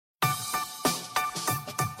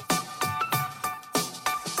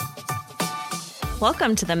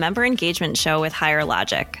Welcome to the Member Engagement Show with Higher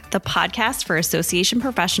Logic, the podcast for association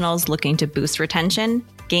professionals looking to boost retention,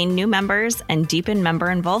 gain new members, and deepen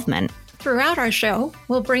member involvement. Throughout our show,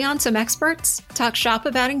 we'll bring on some experts, talk shop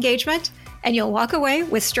about engagement, and you'll walk away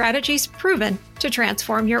with strategies proven to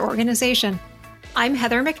transform your organization. I'm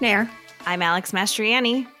Heather McNair. I'm Alex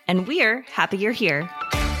Mastriani, and we're happy you're here.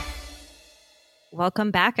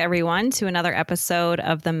 Welcome back, everyone, to another episode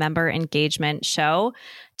of the Member Engagement Show.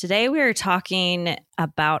 Today, we are talking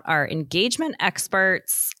about our engagement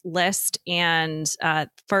experts list. And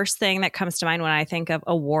first thing that comes to mind when I think of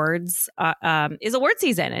awards is award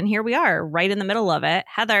season. And here we are right in the middle of it.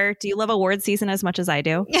 Heather, do you love award season as much as I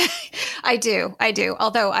do? I do.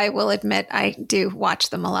 Although I will admit, I do watch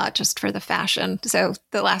them a lot just for the fashion. So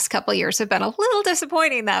the last couple of years have been a little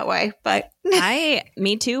disappointing that way, but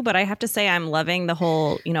me too. But I have to say, I'm loving the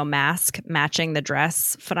whole, mask matching the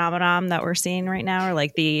dress phenomenon that we're seeing right now, or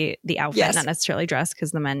like the outfit, yes. Not necessarily dress,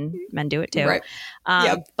 because the men do it too. Right.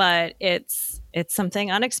 Yep. But it's something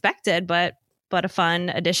unexpected, but a fun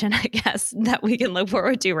addition, I guess, that we can look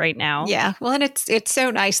forward to right now. Yeah. Well, and it's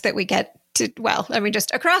so nice that we get to,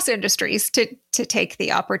 just across industries to take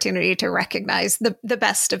the opportunity to recognize the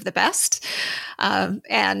best of the best.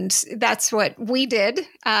 And that's what we did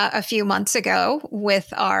a few months ago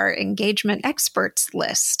with our engagement experts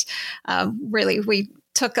list. Really, we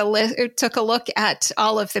took a look at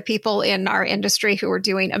all of the people in our industry who are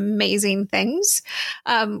doing amazing things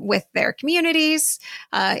with their communities,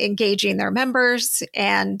 engaging their members,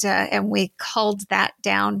 and we culled that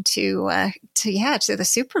down to the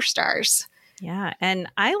superstars. Yeah, and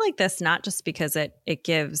I like this not just because it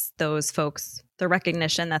gives those folks the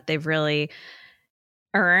recognition that they've really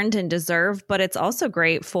earned and deserve, but it's also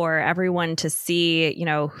great for everyone to see,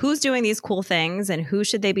 who's doing these cool things and who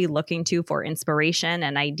should they be looking to for inspiration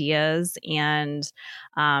and ideas and,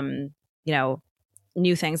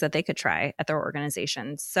 new things that they could try at their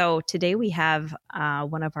organization. So today we have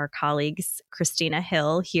one of our colleagues, Christina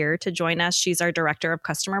Hill, here to join us. She's our Director of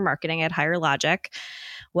Customer Marketing at Higher Logic.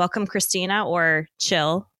 Welcome, Christina, or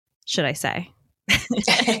Chill, should I say?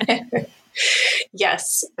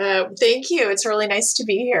 Yes. Thank you. It's really nice to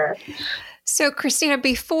be here. So, Christina,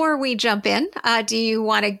 before we jump in, do you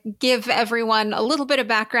want to give everyone a little bit of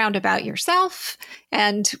background about yourself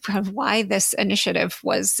and why this initiative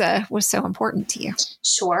was so important to you?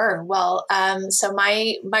 Sure. Well, so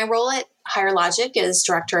my role at Higher Logic is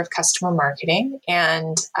Director of Customer Marketing,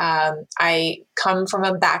 and I come from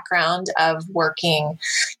a background of working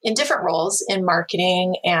in different roles in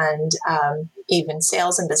marketing and even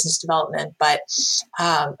sales and business development. But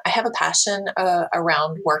I have a passion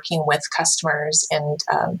around working with customers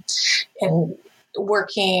and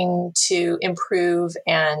working to improve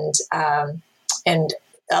and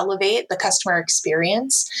elevate the customer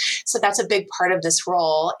experience. So that's a big part of this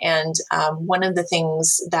role. And one of the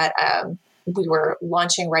things that we were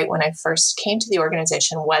launching right when I first came to the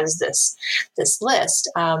organization was this list,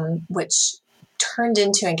 which turned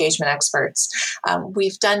into engagement experts.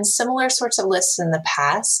 We've done similar sorts of lists in the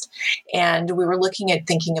past, and we were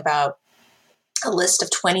thinking about a list of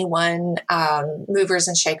 21 movers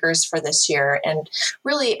and shakers for this year. And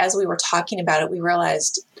really, as we were talking about it, we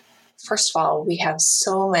realized, first of all, we have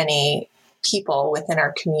so many people within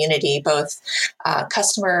our community, both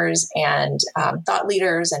customers and thought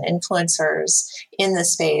leaders and influencers in the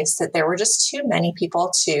space, that there were just too many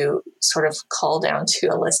people to sort of cull down to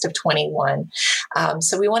a list of 21.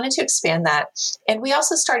 So we wanted to expand that. And we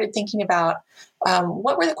also started thinking about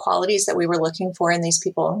what were the qualities that we were looking for in these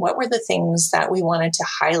people, and what were the things that we wanted to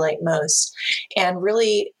highlight most. And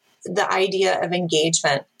really, the idea of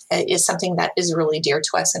engagement is something that is really dear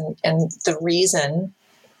to us, and the reason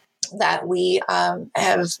that we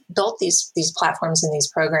have built these platforms and these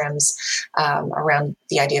programs around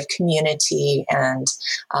the idea of community and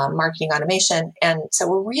marketing automation. And so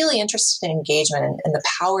we're really interested in engagement and the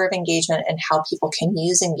power of engagement and how people can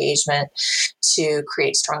use engagement to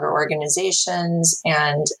create stronger organizations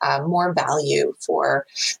and more value for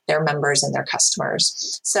their members and their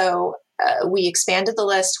customers. So we expanded the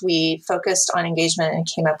list. We focused on engagement and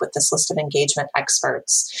came up with this list of engagement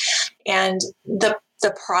experts. And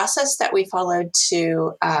the process that we followed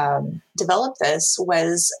to develop this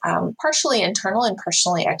was partially internal and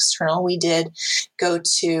partially external. We did go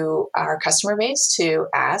to our customer base to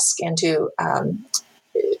ask and to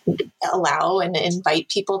allow and invite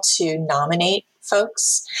people to nominate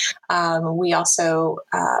folks. We also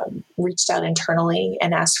reached out internally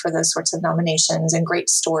and asked for those sorts of nominations and great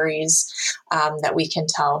stories that we can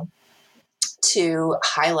tell to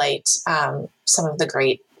highlight some of the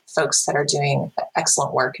great folks that are doing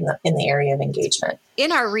excellent work in the area of engagement.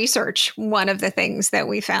 In our research, one of the things that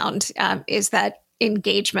we found is that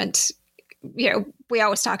engagement, we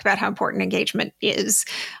always talk about how important engagement is,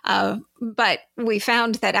 but we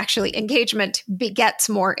found that actually engagement begets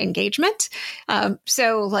more engagement.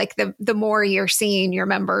 So like the more you're seeing your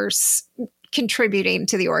members contributing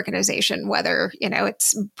to the organization, whether,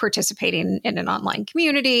 it's participating in an online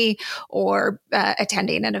community or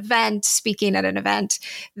attending an event, speaking at an event,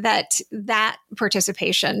 that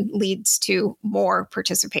participation leads to more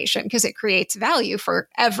participation because it creates value for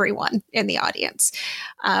everyone in the audience.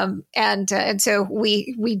 And so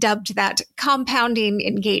we dubbed that compounding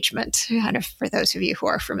engagement. Kind of for those of you who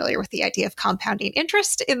are familiar with the idea of compounding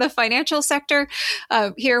interest in the financial sector,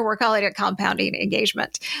 here we're calling it compounding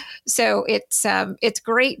engagement. So it's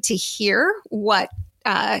great to hear what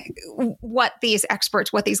these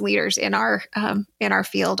experts, what these leaders in our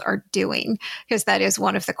field are doing, because that is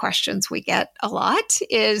one of the questions we get a lot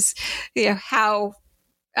is, how,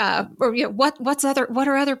 what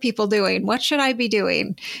are other people doing? What should I be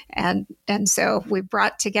doing? And so we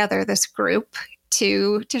brought together this group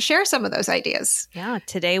to share some of those ideas. Yeah,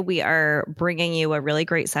 today we are bringing you a really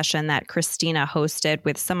great session that Christina hosted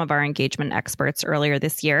with some of our engagement experts earlier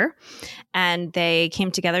this year. And they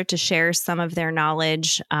came together to share some of their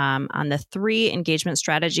knowledge on the 3 engagement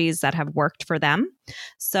strategies that have worked for them.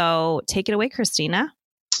 So take it away, Christina.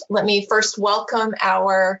 Let me first welcome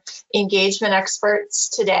our engagement experts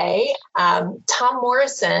today. Tom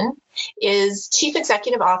Morrison is Chief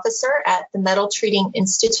Executive Officer at the Metal Treating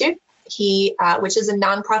Institute. Which is a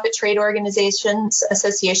nonprofit trade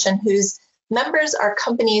association whose members are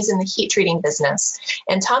companies in the heat treating business.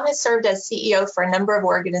 And Tom has served as CEO for a number of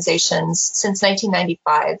organizations since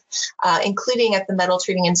 1995, including at the Metal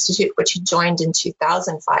Treating Institute, which he joined in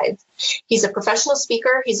 2005. He's a professional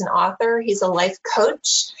speaker, he's an author, he's a life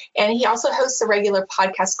coach, and he also hosts a regular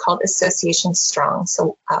podcast called Association Strong.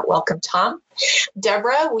 So welcome, Tom.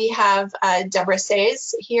 Deborah, we have Deborah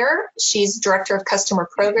Seys here. She's Director of Customer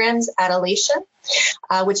Programs at Alation,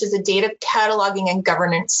 which is a data cataloging and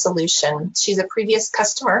governance solution. She's a previous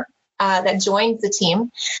customer that joined the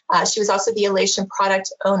team. She was also the Alation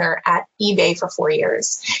product owner at eBay for 4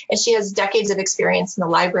 years. And she has decades of experience in the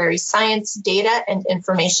library science, data, and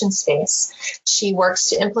information space. She works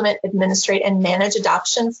to implement, administrate, and manage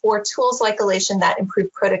adoption for tools like Alation that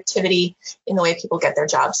improve productivity in the way people get their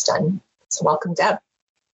jobs done. So welcome, Deb.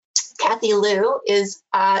 Cathy Liu is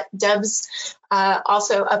Deb's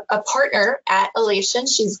also a partner at Alation.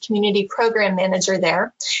 She's community program manager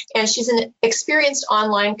there, and she's an experienced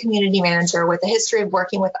online community manager with a history of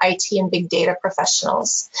working with IT and big data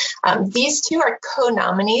professionals. These two are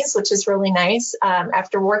co-nominees, which is really nice,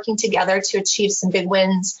 after working together to achieve some big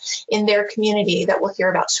wins in their community that we'll hear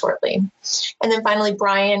about shortly. And then finally,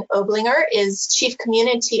 Brian Oblinger is Chief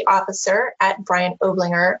Community Officer at Brian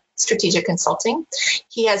Oblinger Strategic Consulting.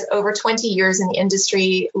 He has over 20 years in the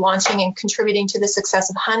industry, launching and contributing to the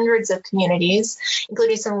success of hundreds of communities,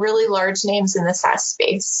 including some really large names in the SaaS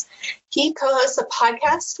space. He co-hosts a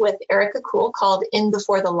podcast with Erica Kuhl called In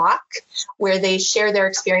Before the Lock, where they share their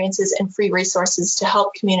experiences and free resources to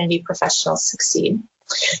help community professionals succeed.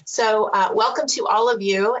 So welcome to all of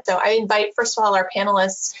you. So I invite, first of all, our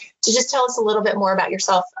panelists to just tell us a little bit more about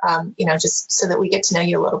yourself, just so that we get to know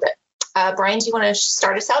you a little bit. Brian, do you want to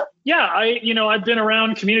start us out? Yeah, I've been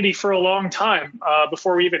around community for a long time,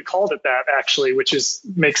 before we even called it that, actually, which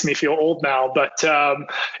makes me feel old now. But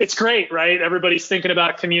it's great, right? Everybody's thinking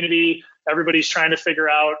about community. Everybody's trying to figure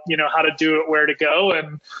out, how to do it, where to go,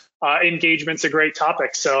 and engagement's a great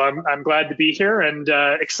topic. So I'm glad to be here and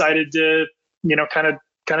excited to, kind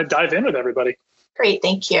of dive in with everybody. Great,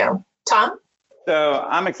 thank you, Tom. So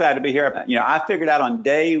I'm excited to be here. I figured out on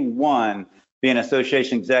day one, being an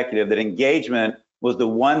association executive, that engagement was the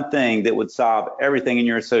one thing that would solve everything in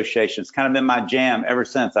your association. It's kind of been my jam ever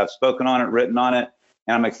since. I've spoken on it, written on it,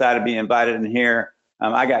 and I'm excited to be invited in here.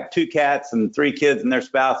 I got 2 cats and 3 kids and their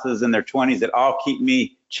spouses in their 20s that all keep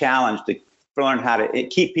me challenged to learn how to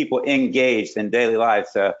keep people engaged in daily life.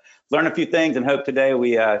 So learn a few things and hope today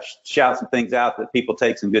we shout some things out that people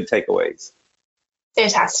take some good takeaways.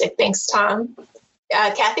 Fantastic. Thanks, Tom.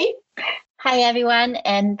 Cathy? Hi, everyone,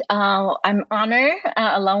 and I'm honored,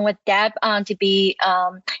 along with Deb, to be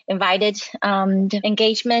invited.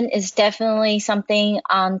 Engagement is definitely something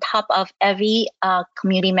on top of every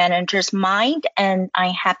community manager's mind, and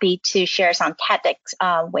I'm happy to share some tactics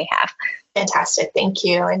we have. Fantastic. Thank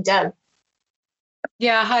you. And Deb?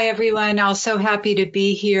 Yeah, hi, everyone. Also happy to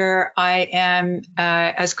be here. I am,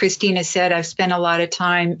 as Christina said, I've spent a lot of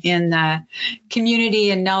time in the community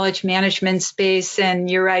and knowledge management space. And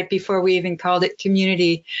you're right, before we even called it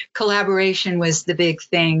community, collaboration was the big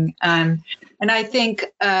thing. And I think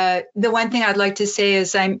the one thing I'd like to say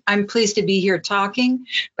is I'm pleased to be here talking,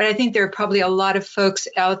 but I think there are probably a lot of folks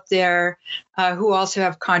out there who also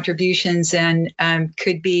have contributions and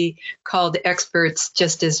could be called experts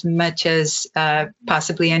just as much as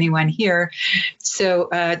possibly anyone here. So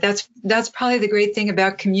that's probably the great thing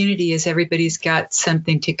about community is everybody's got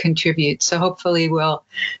something to contribute. So hopefully we'll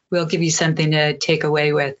give you something to take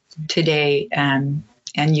away with today, and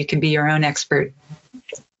you can be your own expert.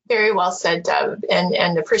 Very well said, Deb,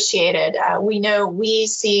 and appreciated. We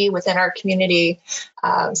see within our community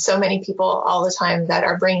so many people all the time that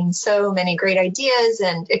are bringing so many great ideas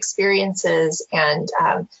and experiences and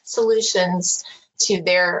solutions to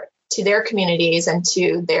their communities and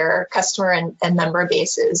to their customer and member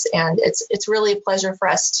bases. And it's really a pleasure for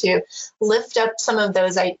us to lift up some of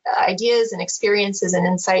those ideas and experiences and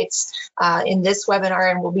insights in this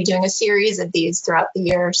webinar. And we'll be doing a series of these throughout the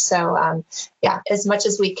year. So as much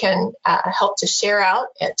as we can help to share out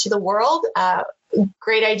to the world,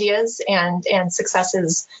 great ideas and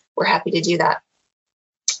successes, we're happy to do that.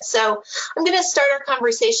 So I'm going to start our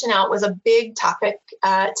conversation out with a big topic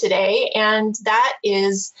today, and that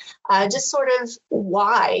is just sort of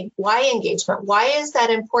why engagement? Why is that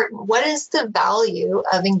important? What is the value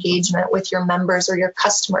of engagement with your members or your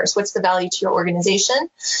customers? What's the value to your organization,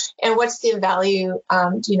 and what's the value,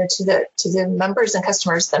 to the members and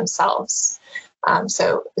customers themselves?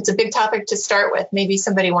 So it's a big topic to start with. Maybe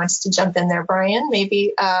somebody wants to jump in there, Brian.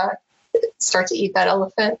 Maybe start to eat that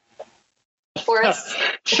elephant for us.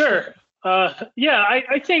 Sure.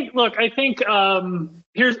 I think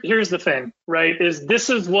here's the thing, right? This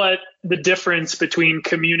is what the difference between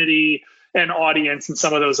community and audience and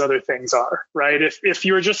some of those other things are, right? If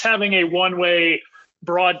you're just having a one-way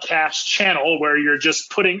broadcast channel where you're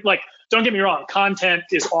just putting, don't get me wrong, content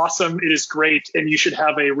is awesome, it is great, and you should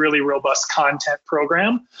have a really robust content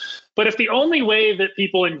program. But if the only way that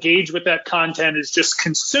people engage with that content is just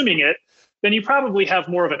consuming it, then you probably have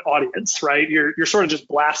more of an audience, right? You're sort of just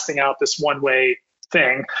blasting out this one-way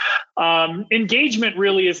thing. Engagement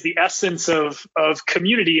really is the essence of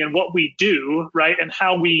community and what we do, right? And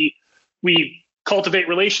how we cultivate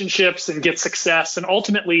relationships and get success and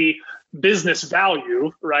ultimately business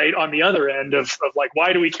value, right? On the other end of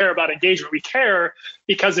why do we care about engagement? We care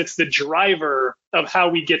because it's the driver of how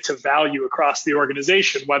we get to value across the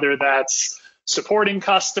organization, whether that's supporting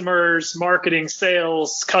customers, marketing,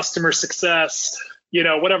 sales, customer success,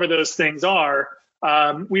 whatever those things are.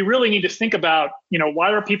 We really need to think about,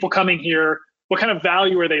 why are people coming here? What kind of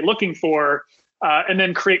value are they looking for? And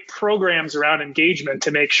then create programs around engagement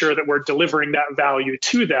to make sure that we're delivering that value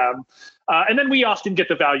to them. And then we often get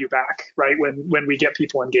the value back, right, when we get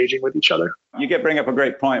people engaging with each other. You bring up a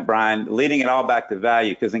great point, Brian, leading it all back to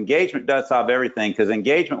value, because engagement does solve everything. Because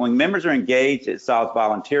engagement, when members are engaged, it solves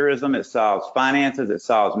volunteerism, it solves finances, it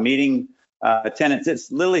solves meeting attendance. It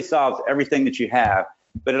literally solves everything that you have.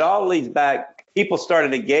 But it all leads back, people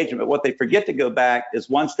started engagement, but what they forget to go back is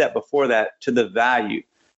one step before that to the value.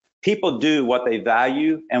 People do what they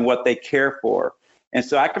value and what they care for. And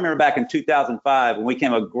so I can remember back in 2005 when we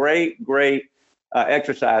came a great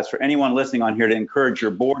exercise for anyone listening on here to encourage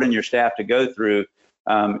your board and your staff to go through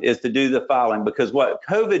is to do the following. Because what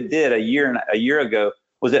COVID did a year ago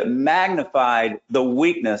was it magnified the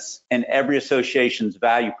weakness in every association's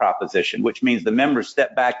value proposition, which means the members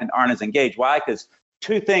step back and aren't as engaged. Why? Because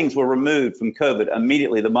two things were removed from COVID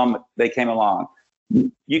immediately the moment they came along.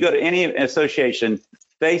 You go to any association,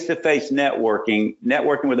 face-to-face networking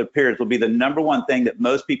with their peers will be the number one thing that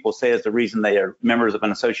most people say is the reason they are members of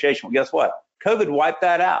an association. Well, guess what? COVID wiped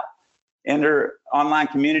that out. Enter online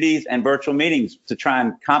communities and virtual meetings to try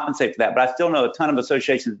and compensate for that. But I still know a ton of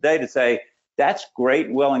associations today to say that's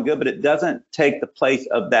great, well and good, but it doesn't take the place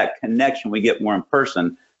of that connection we get more in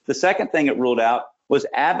person. The second thing it ruled out was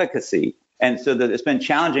advocacy. And so that it's been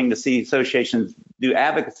challenging to see associations do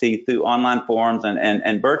advocacy through online forums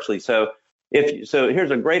and virtually. So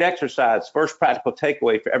here's a great exercise. First practical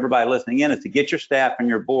takeaway for everybody listening in is to get your staff and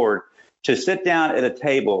your board to sit down at a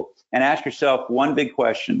table and ask yourself one big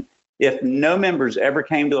question. If no members ever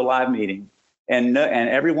came to a live meeting and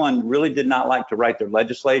everyone really did not like to write their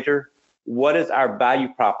legislature, what is our value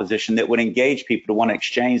proposition that would engage people to want to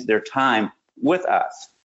exchange their time with us?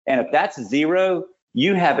 And if that's zero,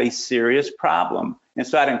 you have a serious problem. And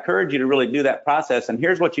so I'd encourage you to really do that process. And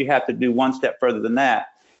here's what you have to do one step further than that.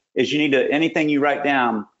 Is you need to, anything you write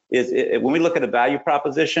down is when we look at a value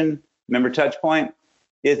proposition, member touch point,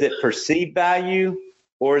 Is it perceived value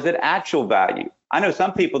or is it actual value? I know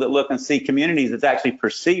some people that look and see communities as actually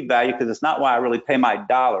perceived value because it's not why I really pay my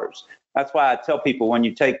dollars. That's why I tell people when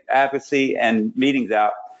you take advocacy and meetings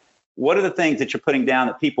out, what are the things that you're putting down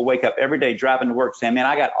that people wake up every day driving to work saying, man,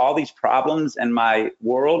 I got all these problems in my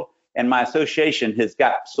world and my association has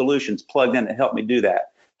got solutions plugged in that help me do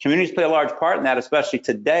that. Communities play a large part in that, especially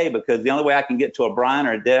today, because the only way I can get to a Brian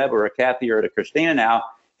or a Deb or a Cathy or a Christina now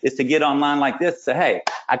is to get online like this and say, hey,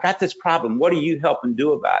 I got this problem. What are you helping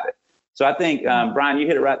do about it? So I think, Brian, you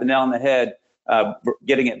hit it right the nail on the head,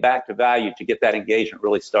 getting it back to value to get that engagement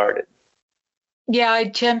really started. Yeah, I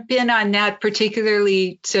jump in on that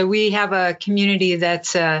particularly. So we have a community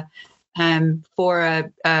that's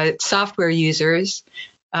for software users.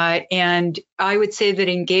 And I would say that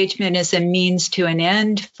engagement is a means to an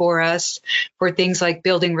end for us for things like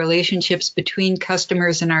building relationships between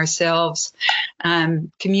customers and ourselves.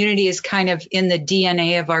 Community is kind of in the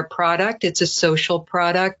DNA of our product. It's a social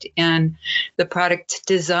product, and the product's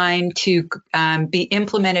designed to be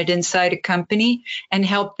implemented inside a company and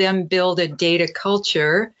help them build a data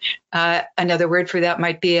culture. Another word for that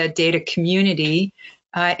might be a data community.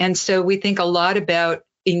 And so we think a lot about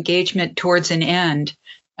engagement towards an end.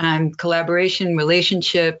 Collaboration,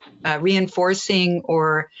 relationship, reinforcing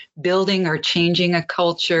or building or changing a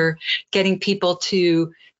culture, getting people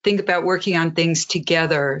to think about working on things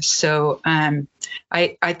together. So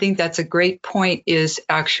I think that's a great point, is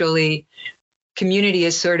actually community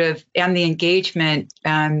is sort of, and the engagement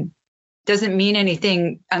doesn't mean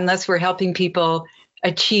anything unless we're helping people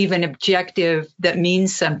achieve an objective that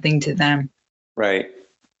means something to them. Right.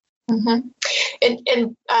 Mm-hmm.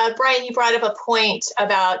 And Brian, you brought up a point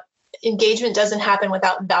about engagement doesn't happen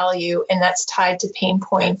without value, and that's tied to pain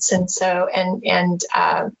points. And so, and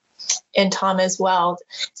Tom as well,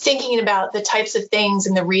 thinking about the types of things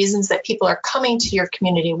and the reasons that people are coming to your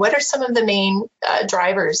community. What are some of the main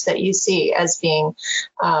drivers that you see as being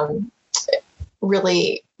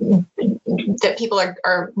really that people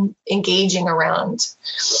are engaging around?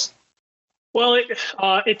 Well,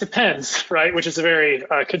 it depends, right? Which is a very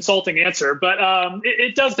consulting answer, but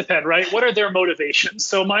it does depend, right? What are their motivations?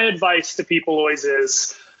 So my advice to people always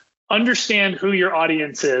is understand who your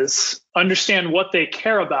audience is, understand what they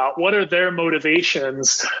care about, what are their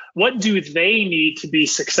motivations, what do they need to be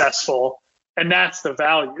successful, and that's the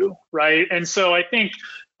value, right? And so I think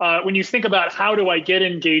when you think about how do I get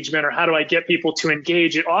engagement or how do I get people to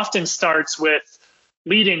engage, it often starts with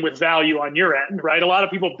leading with value on your end, right? A lot of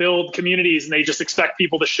people build communities and they just expect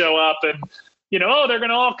people to show up and, they're going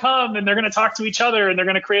to all come and they're going to talk to each other and they're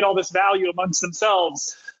going to create all this value amongst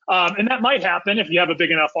themselves. And that might happen if you have a big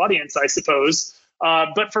enough audience, I suppose.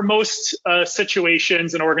 But for most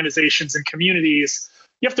situations and organizations and communities,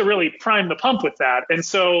 you have to really prime the pump with that. And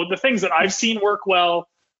so the things that I've seen work well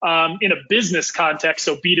in a business context,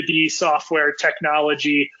 so B2B software,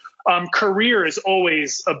 technology, career is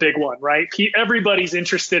always a big one, right? Everybody's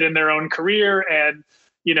interested in their own career and,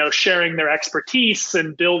 sharing their expertise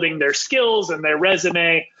and building their skills and their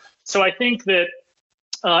resume. So I think that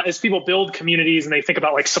as people build communities and they think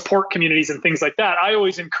about like support communities and things like that, I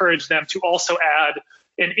always encourage them to also add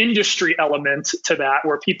an industry element to that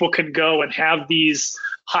where people can go and have these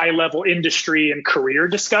high level industry and career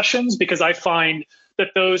discussions, because I find that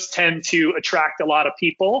those tend to attract a lot of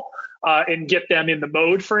people and get them in the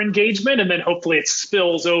mode for engagement. And then hopefully it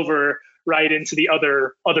spills over right into the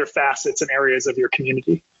other facets and areas of your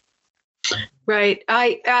community. Right.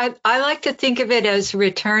 I like to think of it as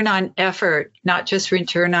return on effort, not just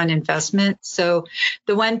return on investment. So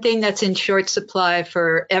the one thing that's in short supply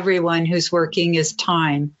for everyone who's working is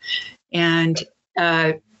time. And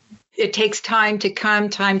it takes time to come,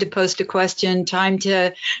 time to post a question, time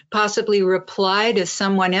to possibly reply to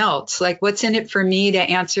someone else. Like, what's in it for me to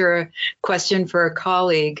answer a question for a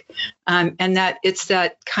colleague? And that it's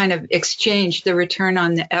that kind of exchange, the return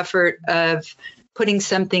on the effort of putting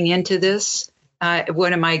something into this.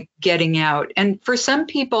 What am I getting out? And for some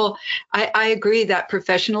people, I agree that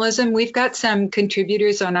professionalism, we've got some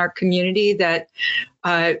contributors on our community that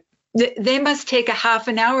they must take a half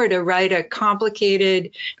an hour to write a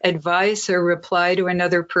complicated advice or reply to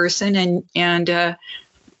another person. And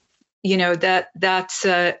that's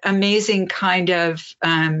an amazing kind of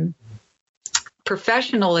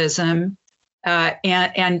professionalism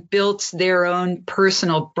and built their own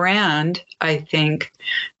personal brand, I think.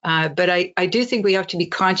 But I do think we have to be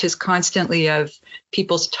conscious constantly of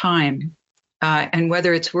people's time and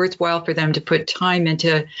whether it's worthwhile for them to put time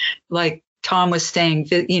into, like Tom was saying,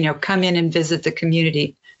 come in and visit the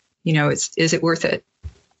community. Is it worth it?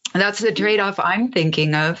 And that's the trade-off I'm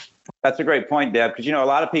thinking of. That's a great point, Deb, because, a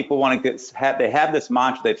lot of people want to they have this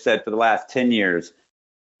mantra they've said for the last 10 years.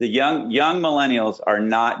 The young millennials are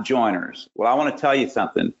not joiners. Well, I want to tell you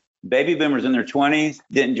something. Baby boomers in their 20s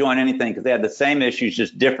didn't join anything because they had the same issues,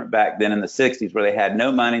 just different back then in the 60s, where they had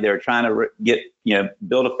no money. They were trying to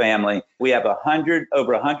build a family. We have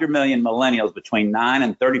over 100 million millennials between 9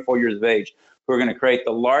 and 34 years of age who are going to create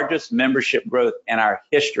the largest membership growth in our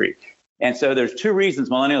history. And so there's two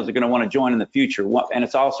reasons millennials are going to want to join in the future. One, and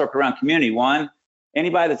it's all circled around community. One,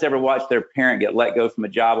 anybody that's ever watched their parent get let go from a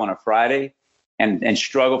job on a Friday and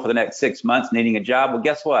struggle for the next 6 months needing a job, well,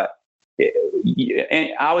 guess what?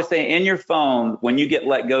 I always say in your phone, when you get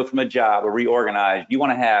let go from a job or reorganized, you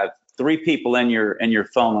want to have 3 people in your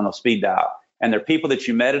phone on a speed dial. And they're people that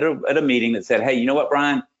you met at a meeting that said, hey, you know what,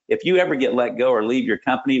 Brian? If you ever get let go or leave your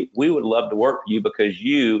company, we would love to work for you because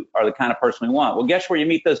you are the kind of person we want. Well, guess where you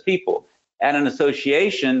meet those people? At an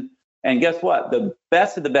association. And guess what? The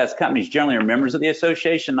best of the best companies generally are members of the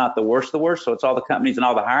association, not the worst of the worst. So it's all the companies and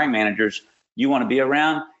all the hiring managers you want to be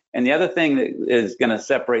around. And the other thing that is going to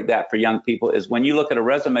separate that for young people is when you look at a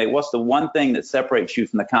resume, what's the one thing that separates you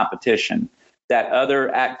from the competition? That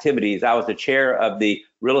other activities. I was the chair of the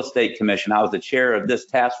real estate commission. I was the chair of this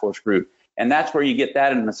task force group. And that's where you get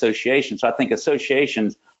that in an association. So I think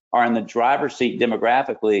associations are in the driver's seat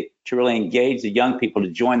demographically to really engage the young people to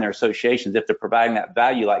join their associations if they're providing that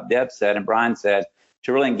value, like Deb said and Brian said,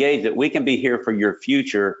 to really engage that we can be here for your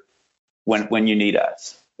future when you need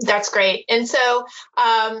us. That's great. And so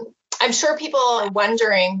I'm sure people are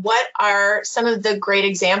wondering, what are some of the great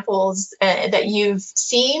examples that you've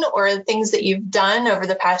seen or things that you've done over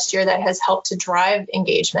the past year that has helped to drive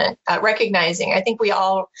engagement? Recognizing, I think we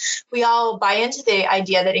all buy into the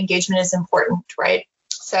idea that engagement is important, right?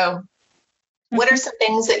 So what are some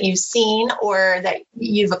things that you've seen or that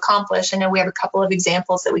you've accomplished? I know we have a couple of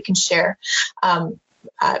examples that we can share.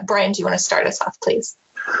 Brian, do you want to start us off, please?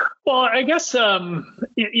 Well, I guess,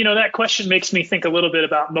 that question makes me think a little bit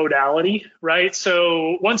about modality, right?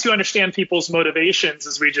 So once you understand people's motivations,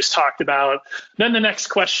 as we just talked about, then the next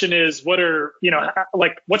question is, what's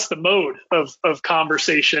the mode of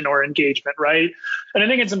conversation or engagement, right? And I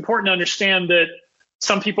think it's important to understand that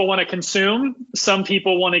some people want to consume, some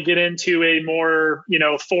people want to get into a more,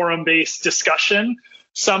 forum-based discussion.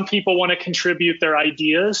 Some people want to contribute their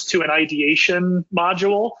ideas to an ideation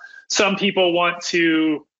module. Some people want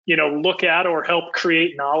to, look at or help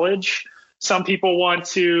create knowledge. Some people want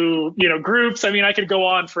to, groups. I mean, I could go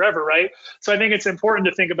on forever, right? So I think it's important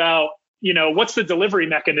to think about, what's the delivery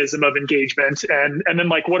mechanism of engagement? And then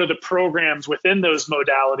what are the programs within those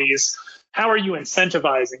modalities? How are you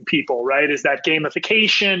incentivizing people, right? Is that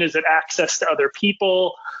gamification? Is it access to other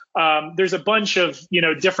people? There's a bunch of,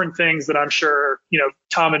 different things that I'm sure,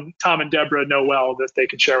 Tom and Deborah know well that they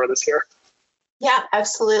can share with us here. Yeah,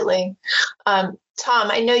 absolutely.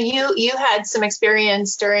 Tom, I know you had some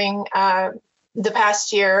experience during the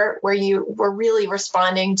past year where you were really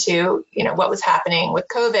responding to, what was happening with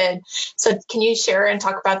COVID. So can you share and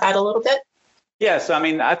talk about that a little bit? Yes.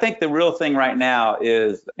 I think the real thing right now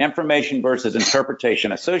is information versus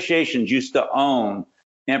interpretation. Associations used to own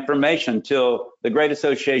information until the great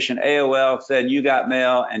association, AOL, said you got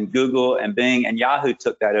mail, and Google and Bing and Yahoo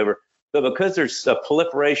took that over. But because there's a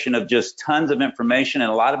proliferation of just tons of information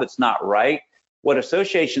and a lot of it's not right, what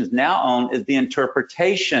associations now own is the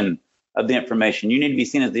interpretation of the information. You need to be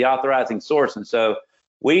seen as the authorizing source. And so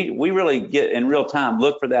we really get in real time,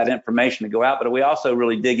 look for that information to go out, but we also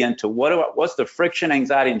really dig into what's the friction,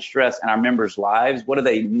 anxiety, and stress in our members' lives? What do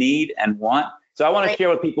they need and want? So I want to share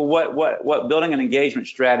with people what building an engagement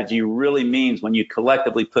strategy really means when you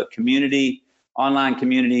collectively put community, online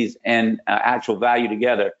communities, and actual value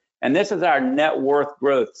together. And this is our net worth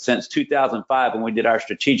growth since 2005 when we did our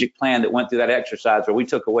strategic plan that went through that exercise where we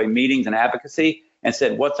took away meetings and advocacy and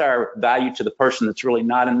said, what's our value to the person that's really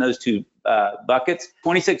not in those two buckets?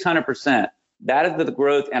 2,600%. That is the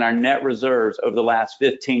growth in our net reserves over the last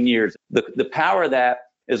 15 years. The power of that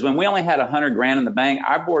is when we only had $100,000 in the bank,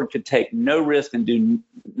 our board could take no risk and do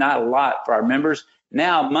not a lot for our members.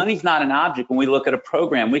 Now, money's not an object when we look at a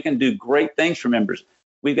program. We can do great things for members.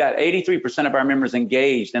 We've got 83% of our members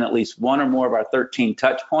engaged in at least one or more of our 13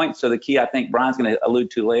 touch points. So the key, I think Brian's going to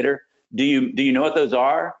allude to later. Do you know what those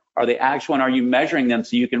are? Are they actual, and are you measuring them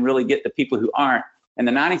so you can really get the people who aren't? And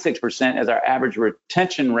the 96% is our average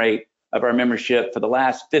retention rate of our membership for the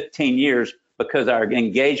last 15 years because our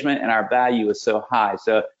engagement and our value is so high.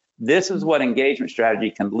 So this is what engagement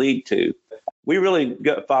strategy can lead to. We really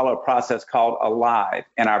follow a process called ALIVE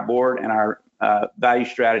in our board and our value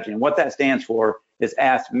strategy. And what that stands for is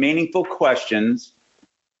ask meaningful questions,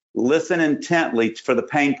 listen intently for the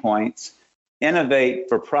pain points, innovate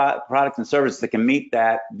for products and services that can meet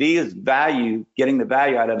that. V is value, getting the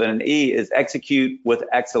value out of it. And E is execute with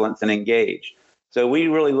excellence and engage. So we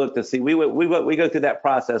really look to see, we go through that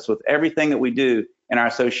process with everything that we do in our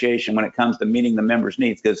association when it comes to meeting the members'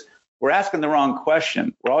 needs, because we're asking the wrong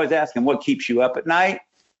question. We're always asking what keeps you up at night.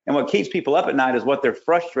 And what keeps people up at night is what they're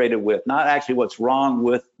frustrated with, not actually what's wrong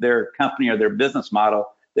with their company or their business model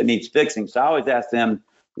that needs fixing. So I always ask them,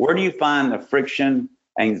 where do you find the friction,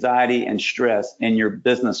 anxiety, and stress in your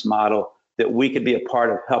business model that we could be a part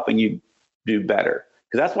of helping you do better?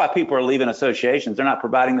 Because that's why people are leaving associations. They're not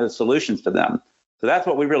providing those solutions to them. So that's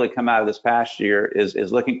what we really come out of this past year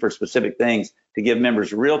is looking for specific things to give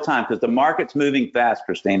members real time, because the market's moving fast,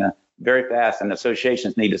 Christina, very fast, and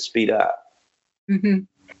associations need to speed up. Mm-hmm.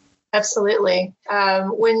 Absolutely.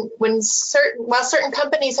 While certain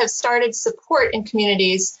companies have started support in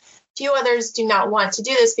communities, few others do not want to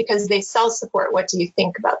do this because they sell support. What do you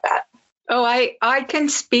think about that? Oh, I can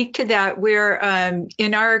speak to that. We're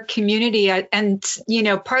in our community, and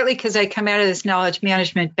partly because I come out of this knowledge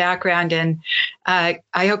management background, and I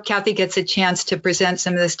hope Cathy gets a chance to present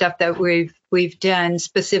some of the stuff that we've done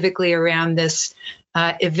specifically around this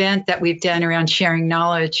event that we've done around sharing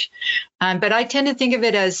knowledge. But I tend to think of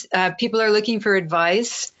it as people are looking for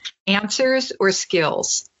advice, answers, or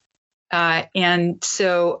skills. And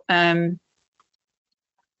so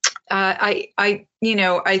I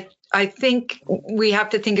think we have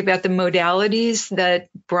to think about the modalities that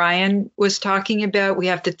Brian was talking about. We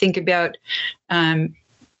have to think about,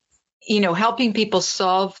 helping people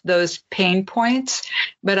solve those pain points.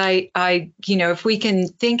 But if we can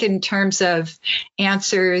think in terms of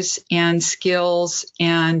answers and skills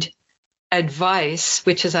and advice,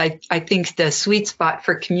 which is, I think, the sweet spot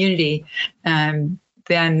for community, then,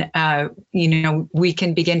 we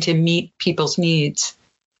can begin to meet people's needs.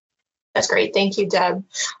 That's great. Thank you, Deb.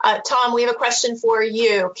 Tom, we have a question for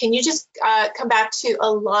you. Can you just come back to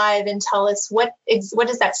Alive and tell us what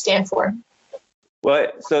does that stand for?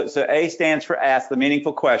 Well, so A stands for ask the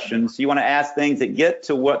meaningful questions. You want to ask things that get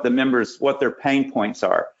to what their pain points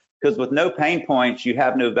are. Because with no pain points, you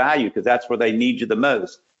have no value, because that's where they need you the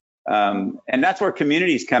most. And that's where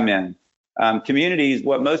communities come in. Communities,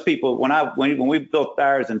 what most people, when we built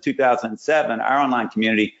ours in 2007, our online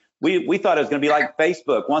community, we thought it was going to be like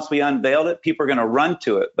Facebook. Once we unveiled it, people are going to run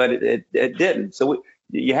to it, but it didn't. So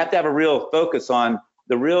you have to have a real focus on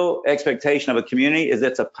the real expectation of a community is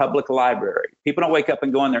it's a public library. People don't wake up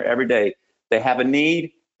and go in there every day. They have a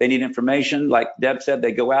need. They need information. Like Deb said,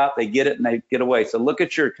 they go out, they get it, and they get away. So look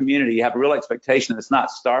at your community. You have a real expectation. It's not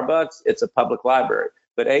Starbucks. It's a public library.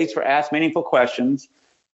 But A is for ask meaningful questions.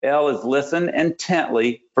 L is listen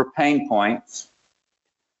intently for pain points.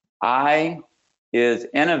 I is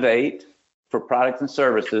innovate for products and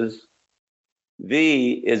services.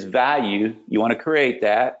 V is value. You want to create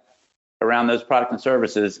that around those products and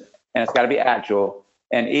services, and it's got to be actual.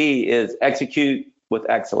 And E is execute with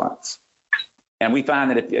excellence. And we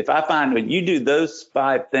find that if I find when you do those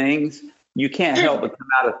 5 things, you can't help but come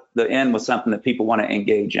out of the end with something that people want to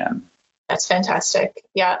engage in. That's fantastic.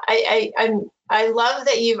 Yeah, I love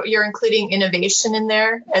that you're including innovation in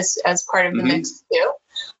there as part of the mix too.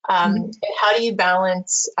 And how do you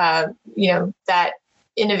balance, that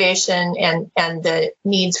innovation and the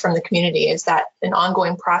needs from the community? Is that an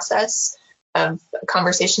ongoing process of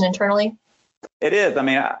conversation internally? It is. I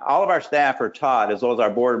mean, all of our staff are taught, as well as our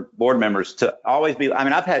board members, to always be. I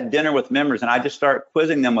mean, I've had dinner with members, and I just start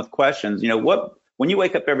quizzing them with questions. When you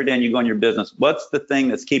wake up every day and you go in your business, what's the thing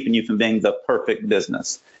that's keeping you from being the perfect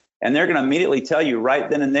business? And they're going to immediately tell you right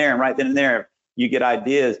then and there. You get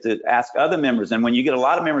ideas to ask other members. And when you get a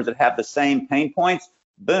lot of members that have the same pain points,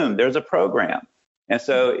 boom, there's a program. And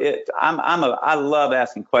so I love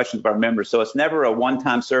asking questions of our members. So it's never a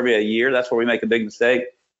one-time survey a year. That's where we make a big mistake.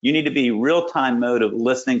 You need to be real-time mode of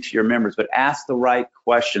listening to your members, but ask the right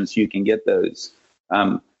questions so you can get those.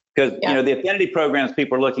 Because, the affinity programs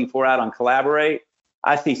people are looking for out on Collaborate,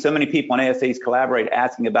 I see so many people on ASA's Collaborate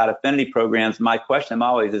asking about affinity programs. My question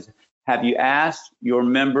always is, have you asked your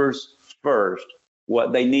members first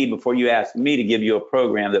what they need before you ask me to give you a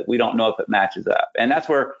program that we don't know if it matches up? And that's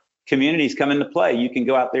where communities come into play. You can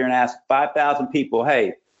go out there and ask 5,000 people,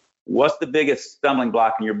 hey, what's the biggest stumbling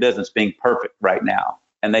block in your business being perfect right now?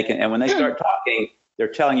 And when they start talking, they're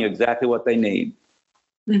telling you exactly what they need.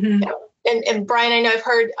 Mm-hmm. Yeah. And Brian, I know I've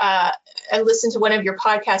heard, I listened to one of your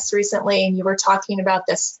podcasts recently, and you were talking about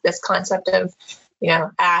this concept of,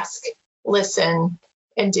 ask, listen,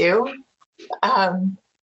 and do.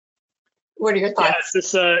 What are your thoughts?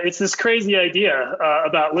 Yeah, it's this crazy idea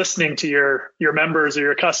about listening to your members or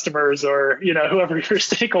your customers or whoever your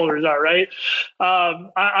stakeholders are, right?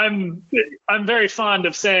 I'm very fond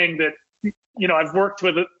of saying that I've worked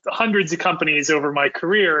with hundreds of companies over my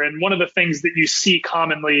career, and one of the things that you see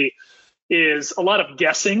commonly is a lot of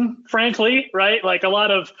guessing, frankly, right? Like a lot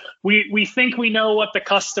of we think we know what the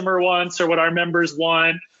customer wants or what our members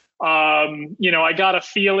want. I got a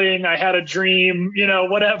feeling, I had a dream,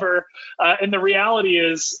 whatever. And the reality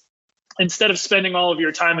is, instead of spending all of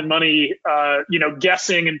your time and money,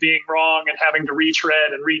 guessing and being wrong and having to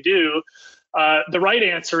retread and redo, the right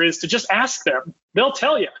answer is to just ask them. They'll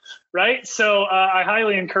tell you, right? So I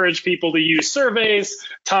highly encourage people to use surveys.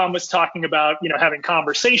 Tom was talking about, having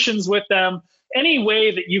conversations with them. Any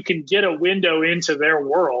way that you can get a window into their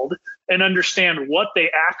world and understand what they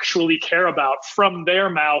actually care about from their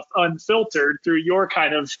mouth, unfiltered through your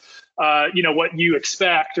kind of, what you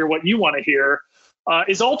expect or what you want to hear,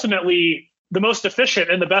 is ultimately the most efficient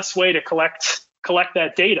and the best way to collect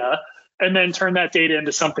that data and then turn that data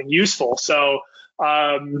into something useful. So,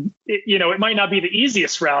 it might not be the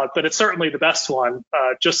easiest route, but it's certainly the best one.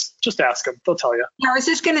 Just ask them; they'll tell you. I was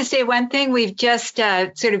just going to say one thing. We've just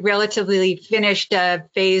sort of relatively finished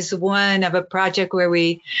phase one of a project where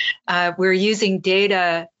we're using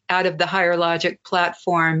data out of the Higher Logic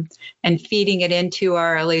platform and feeding it into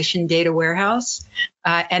our Alation data warehouse,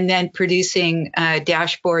 and then producing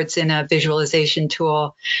dashboards in a visualization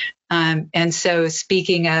tool. And so,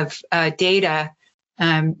 speaking of data.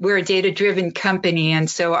 We're a data-driven company, and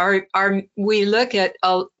so we look at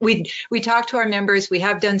we talk to our members. We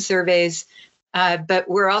have done surveys, but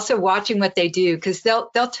we're also watching what they do, because they'll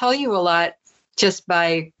tell you a lot just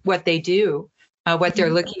by what they do, what they're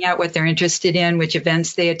looking at, what they're interested in, which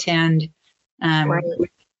events they attend,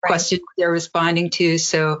 which questions they're responding to.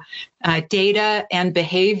 So data and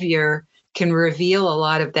behavior can reveal a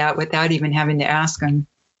lot of that without even having to ask them.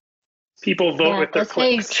 People vote with their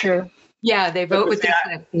clicks. That's very true. Yeah, they vote with their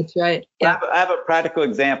clicks. That's right. Yeah. I have a practical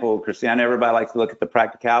example, Christina. I know everybody likes to look at the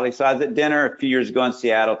practicality. So I was at dinner a few years ago in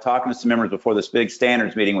Seattle talking to some members before this big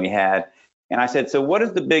standards meeting we had. And I said, so what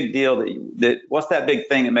is the big deal what's that big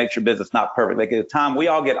thing that makes your business not perfect? Like at the time, we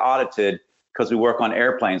all get audited because we work on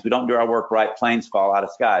airplanes. We don't do our work right, planes fall out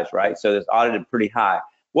of skies, right? So it's audited pretty high.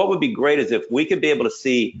 What would be great is if we could be able to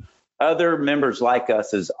see other members like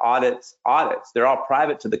us as audits. They're all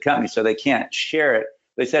private to the company, so they can't share it.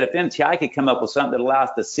 They said if MTI could come up with something that allows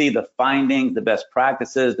us to see the findings, the best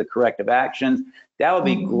practices, the corrective actions, that would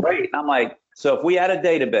be great. And I'm like, so if we had a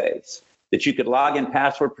database that you could log in,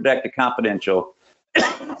 password protected, confidential,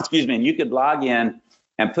 excuse me, and you could log in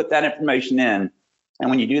and put that information in, and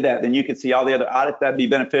when you do that, then you could see all the other audits, that'd be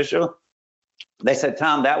beneficial. They said,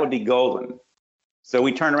 Tom, that would be golden. So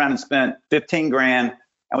we turned around and spent $15,000.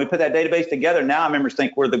 And we put that database together. Now our members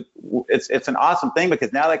think it's an awesome thing,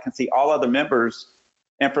 because now they can see all other members'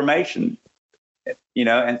 information,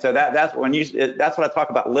 and so that's what I talk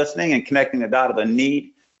about, listening and connecting the dot of a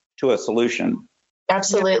need to a solution.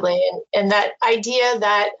 Absolutely. And that idea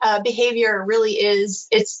that behavior really is,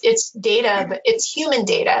 it's data, but it's human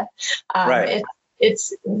data. Right.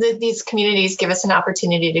 These communities give us an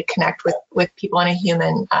opportunity to connect with people on a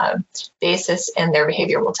human basis, and their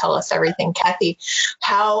behavior will tell us everything. Cathy,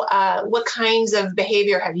 what kinds of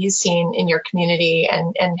behavior have you seen in your community,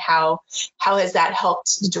 and how has that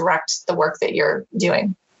helped direct the work that you're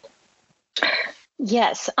doing?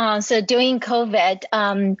 Yes. So during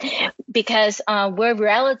COVID, because we're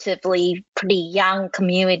relatively pretty young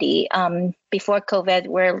community, before COVID,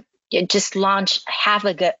 we're just launched half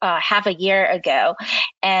a year ago,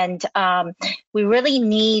 and we really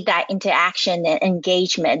need that interaction and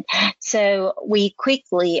engagement. So we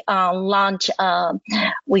quickly launched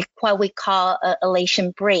what we call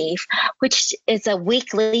Alation Brief, which is a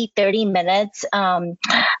weekly 30 minutes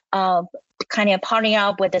kind of partnering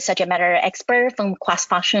up with a subject matter expert from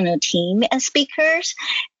cross-functional team and speakers.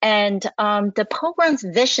 And the program's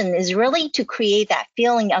vision is really to create that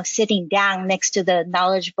feeling of sitting down next to the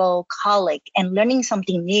knowledgeable colleague and learning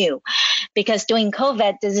something new. Because during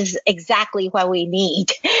COVID, this is exactly what we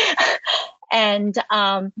need. And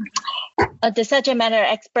the subject matter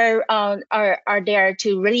expert are there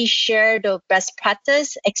to really share the best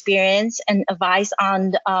practice, experience, and advice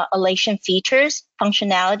on Alation features,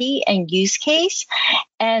 functionality, and use case.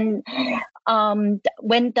 And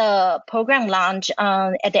when the program launched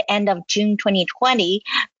at the end of June 2020,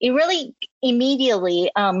 it really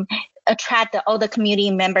immediately attract all the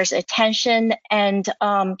community members' attention. And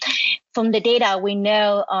from the data, we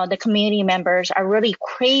know the community members are really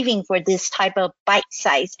craving for this type of bite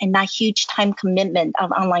size and not huge time commitment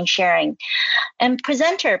of online sharing. And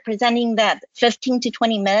presenter presenting that 15 to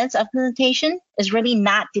 20 minutes of presentation is really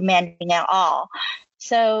not demanding at all.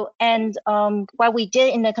 So, and what we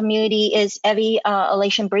did in the community is every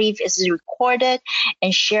Alation brief is recorded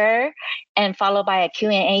and shared and followed by a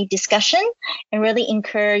Q&A discussion, and really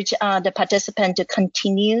encourage the participant to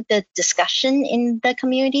continue the discussion in the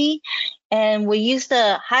community. And we use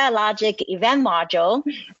the higher logic event module.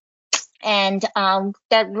 And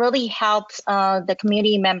that really helps the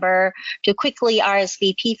community member to quickly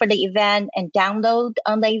RSVP for the event and download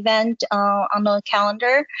the event on the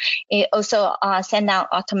calendar. It also send out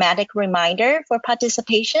automatic reminder for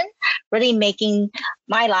participation, really making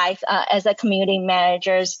my life as a community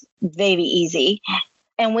manager very easy.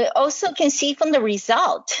 And we also can see from the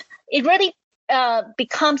result, it really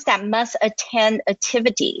becomes that must-attend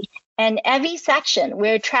activity. And every section,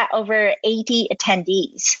 we track over 80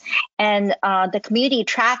 attendees. And the community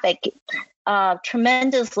traffic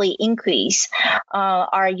tremendously increased.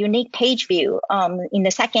 Our unique page view in the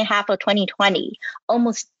second half of 2020,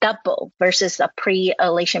 almost double versus a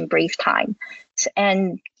pre-Alation brief time.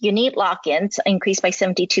 And unique logins increased by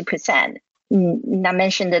 72%. Not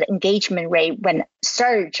mention the engagement rate went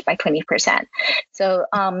surged by 20%. So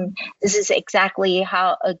this is exactly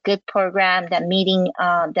how a good program that meeting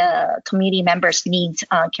the community members' needs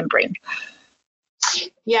can bring.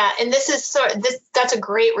 Yeah, and that's a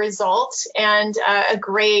great result, and a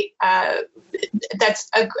great that's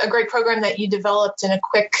a great program that you developed in a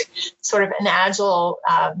quick, sort of an agile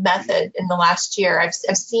method in the last year. I've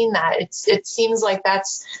seen that. It seems like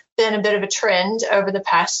that's been a bit of a trend over the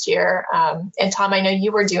past year. And Tom, I know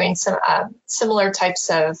you were doing some similar types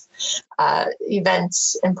of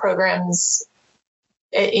events and programs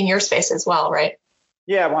in your space as well, right?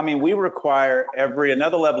 Yeah, well, I mean, we require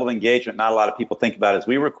another level of engagement not a lot of people think about is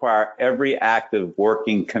we require every active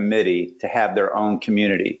working committee to have their own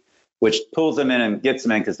community, which pulls them in and gets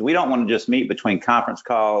them in, because we don't want to just meet between conference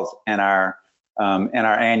calls and our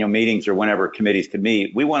annual meetings or whenever committees can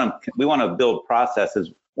meet. We want to build processes.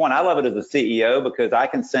 One, I love it as a CEO because I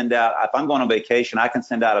can send out, if I'm going on vacation, I can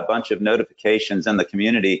send out a bunch of notifications in the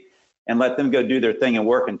community and let them go do their thing and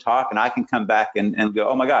work and talk. And I can come back and go,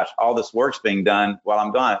 oh my gosh, all this work's being done while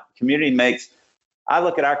I'm gone. I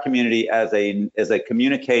look at our community as a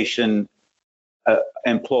communication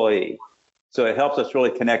employee. So it helps us really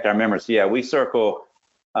connect our members. So yeah, we circle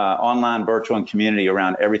online, virtual, and community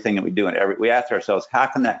around everything that we do. And we ask ourselves, how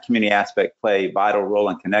can that community aspect play a vital role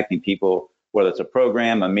in connecting people, whether it's a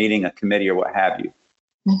program, a meeting, a committee, or what have you?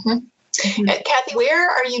 Mm-hmm. Cathy, where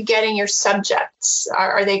are you getting your subjects?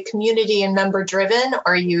 Are they community and member driven, or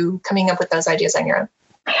are you coming up with those ideas on your own?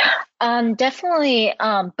 Definitely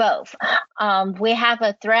both. We have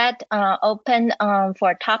a thread open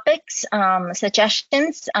for topics,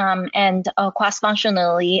 suggestions, and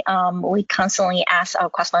cross-functionally, we constantly ask our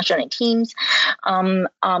cross-functional teams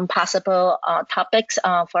possible topics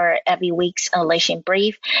for every week's Alation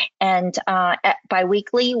brief. And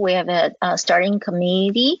bi-weekly, we have a starting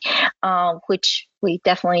community, which we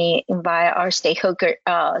definitely invite our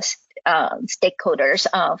stakeholders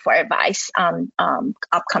for advice on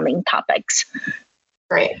upcoming topics.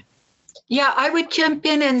 Great. Yeah, I would jump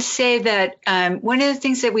in and say that one of the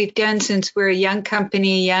things that we've done since we're a young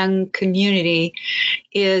company, young community,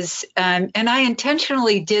 is, and I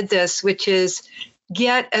intentionally did this, which is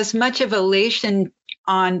get as much of Alation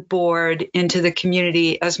on board into the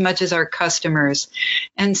community as much as our customers.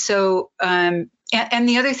 And so, and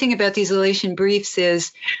the other thing about these Alation briefs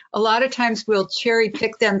is a lot of times we'll cherry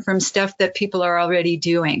pick them from stuff that people are already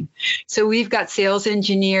doing. So we've got sales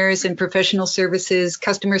engineers and professional services,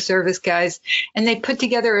 customer service guys, and they put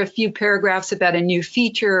together a few paragraphs about a new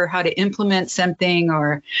feature or how to implement something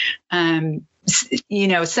or,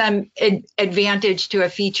 some advantage to a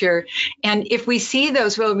feature. And if we see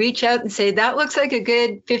those, we'll reach out and say, that looks like a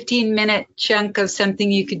good 15-minute chunk of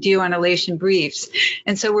something you could do on Alation briefs.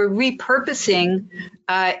 And so we're repurposing,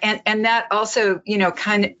 and that also,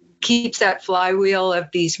 kind of keeps that flywheel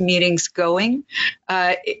of these meetings going.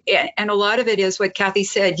 And a lot of it is what Cathy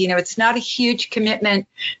said, it's not a huge commitment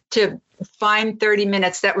to find 30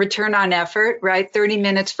 minutes, that return on effort, right? 30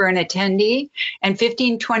 minutes for an attendee and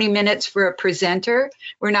 15, 20 minutes for a presenter.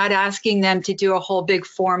 We're not asking them to do a whole big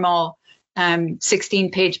formal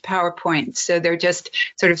 16-page PowerPoint. So they're just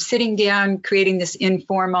sort of sitting down, creating this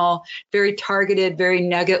informal, very targeted, very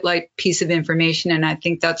nugget-like piece of information. And I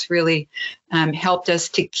think that's really helped us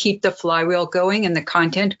to keep the flywheel going and the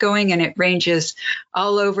content going. And it ranges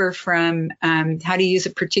all over from how to use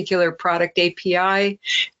a particular product API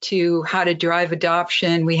to how to drive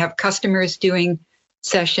adoption. We have customers doing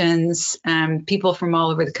sessions, people from all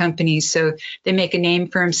over the company. So they make a name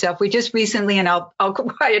for himself. We just recently, and I'll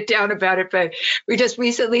quiet down about it, but we just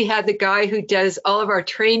recently had the guy who does all of our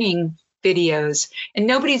training videos, and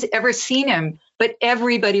nobody's ever seen him, but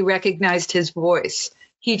everybody recognized his voice.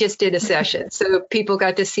 He just did a session. So people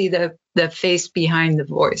got to see the face behind the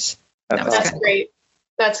voice. That's great.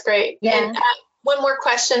 That's great. Yeah. And, one more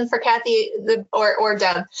question for Cathy or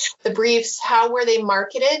Deb. The briefs, how were they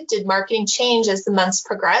marketed? Did marketing change as the months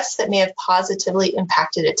progressed that may have positively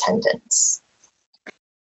impacted attendance?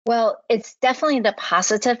 Well, it's definitely the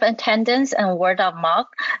positive attendance and word of mouth.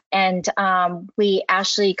 And we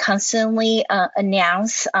actually constantly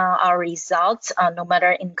announce our results, no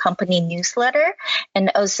matter in company newsletter and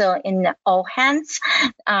also in all hands.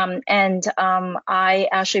 I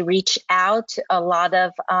actually reach out to a lot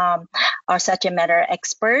of our subject matter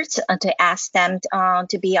experts to ask them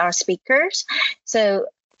to be our speakers. So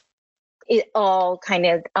it all kind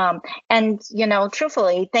of,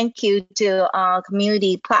 truthfully, thank you to our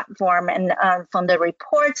community platform and from the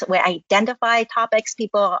reports we identify topics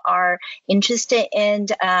people are interested in,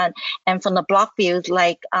 and from the blog views,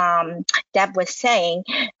 like Deb was saying,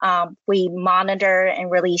 we monitor and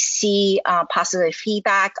really see positive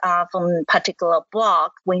feedback from particular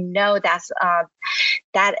blog. We know that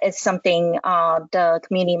is something the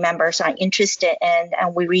community members are interested in,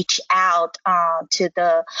 and we reach out to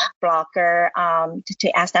the blogger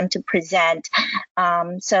to ask them to present.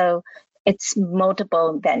 So it's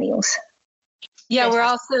multiple venues. Yeah,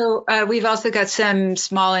 we've also got some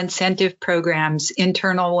small incentive programs,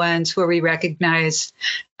 internal ones where we recognize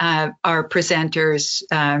our presenters,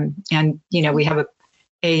 and we have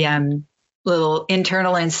a little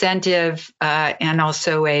internal incentive, and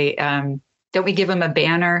also don't we give them a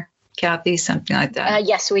banner, Cathy, something like that?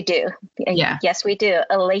 Yes, we do. Yeah. Yes, we do.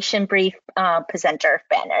 Alation brief presenter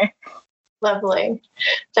banner. Lovely.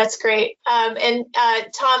 That's great. And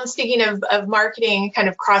Tom, speaking of marketing, kind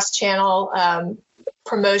of cross-channel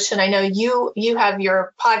promotion, I know you have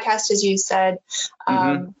your podcast, as you said,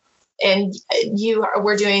 and you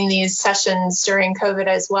were doing these sessions during COVID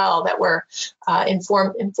as well that were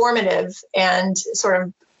informative and sort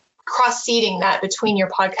of cross-seeding that between your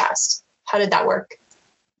podcast. How did that work?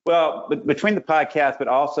 Well, between the podcast, but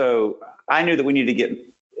also I knew that we needed to get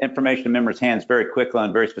information in members' hands very quickly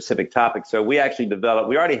on very specific topics. So we actually we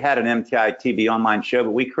already had an MTI TV online show,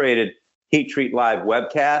 but we created Heat Treat Live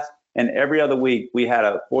webcast. And every other week we had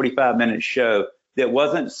a 45-minute show that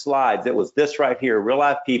wasn't slides. It was this right here, real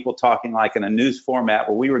live people talking like in a news format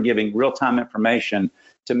where we were giving real-time information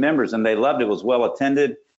to members, and they loved it. It was well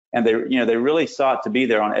attended. And they really sought to be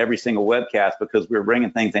there on every single webcast because we were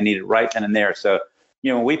bringing things they needed right then and there. So,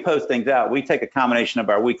 when we post things out, we take a combination of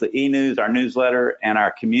our weekly e-news, our newsletter, and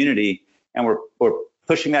our community, and we're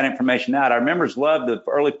pushing that information out. Our members loved the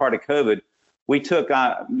early part of COVID. We took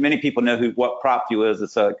many people know what PropView is.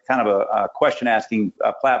 It's a kind of a question asking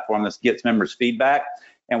platform that gets members feedback.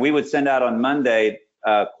 And we would send out on Monday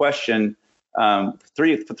three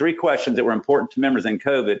questions that were important to members in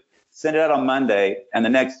COVID. Send it out on Monday, and the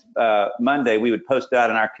next Monday we would post it out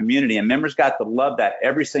in our community, and members got to love that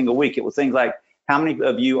every single week. It was things like, how many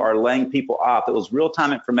of you are laying people off? It was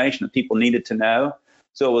real-time information that people needed to know.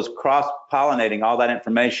 So it was cross-pollinating all that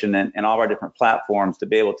information and all of our different platforms to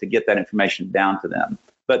be able to get that information down to them.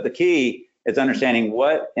 But the key is understanding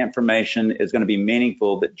what information is going to be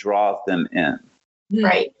meaningful that draws them in.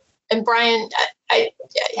 Right. And Brian, I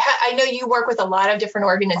know you work with a lot of different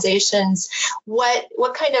organizations. What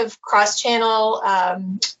kind of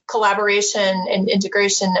cross-channel collaboration and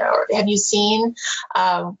integration have you seen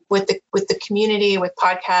with the community, with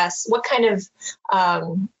podcasts? What kind of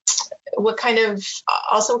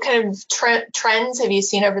trends have you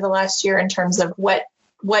seen over the last year in terms of what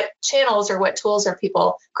channels or what tools are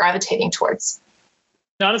people gravitating towards?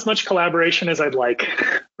 Not as much collaboration as I'd like,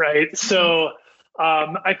 right? So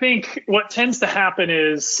I think what tends to happen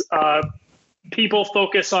is people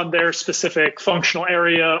focus on their specific functional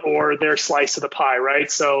area or their slice of the pie,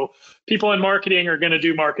 right? So people in marketing are going to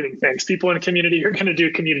do marketing things. People in community are going to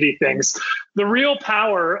do community things. The real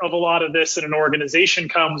power of a lot of this in an organization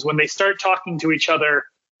comes when they start talking to each other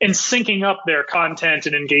and syncing up their content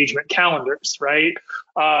and engagement calendars, right?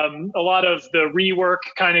 A lot of the rework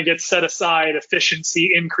kind of gets set aside,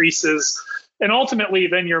 efficiency increases. And ultimately,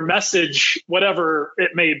 then your message, whatever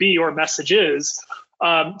it may be or message is,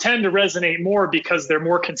 tend to resonate more because they're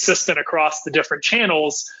more consistent across the different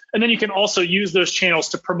channels. And then you can also use those channels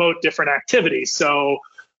to promote different activities. So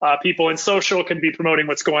people in social can be promoting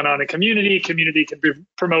what's going on in community. Community can be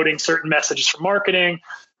promoting certain messages for marketing.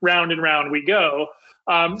 Round and round we go.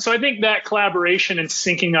 So I think that collaboration and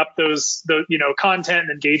syncing up those content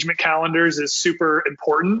and engagement calendars is super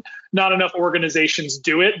important. Not enough organizations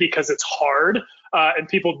do it because it's hard, and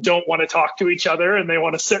people don't want to talk to each other, and they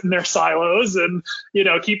want to sit in their silos and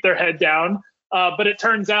keep their head down. But it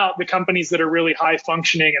turns out the companies that are really high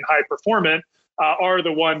functioning and high performant are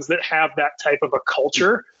the ones that have that type of a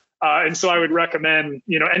culture. And so I would recommend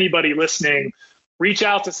anybody listening, reach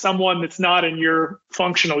out to someone that's not in your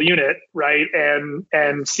functional unit, right?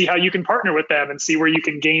 And see how you can partner with them and see where you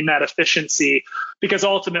can gain that efficiency, because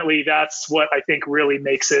ultimately that's what I think really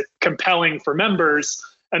makes it compelling for members.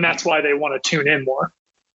 And that's why they want to tune in more.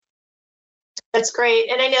 That's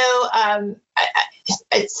great. And I know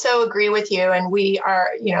I so agree with you. And we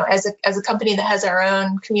are, as a company that has our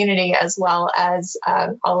own community, as well as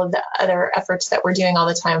all of the other efforts that we're doing all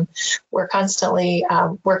the time, we're constantly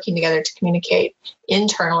working together to communicate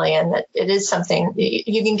internally. And that it is something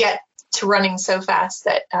you can get to running so fast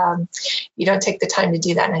that you don't take the time to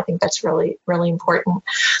do that. And I think that's really, really important.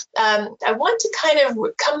 I want to kind of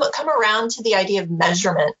come around to the idea of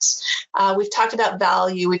measurement. We've talked about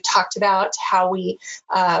value. We've talked about how we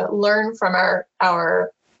learn from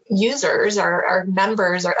our users, our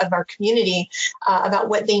members of our community about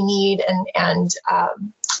what they need and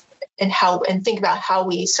think about how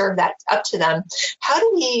we serve that up to them. How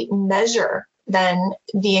do we measure then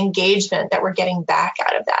the engagement that we're getting back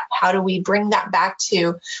out of that? How do we bring that back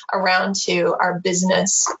around to our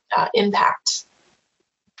business impact?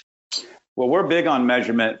 Well, we're big on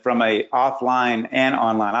measurement from a offline and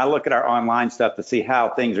online. I look at our online stuff to see how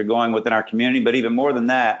things are going within our community, but even more than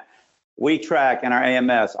that, we track in our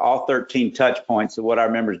AMS all 13 touch points of what our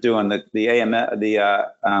members do, and the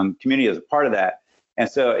community is a part of that. And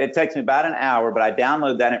so it takes me about an hour, but I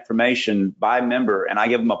download that information by member, and I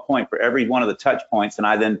give them a point for every one of the touch points, and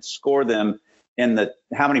I then score them in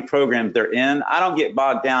how many programs they're in. I don't get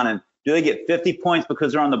bogged down in, do they get 50 points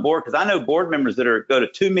because they're on the board? Because I know board members that go to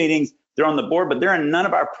 2 meetings, they're on the board, but they're in none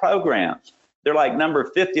of our programs. They're like number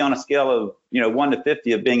 50 on a scale of 1 to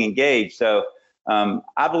 50 of being engaged. So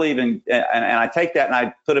I believe in, and I take that and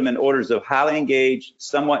I put them in orders of highly engaged,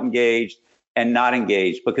 somewhat engaged, and not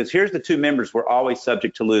engaged, because here's the 2 members we're always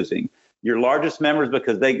subject to losing. Your largest members,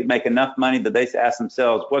 because they make enough money that they ask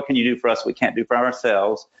themselves, what can you do for us we can't do for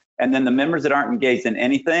ourselves? And then the members that aren't engaged in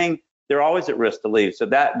anything, they're always at risk to leave. So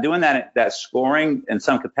doing that scoring in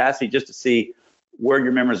some capacity just to see where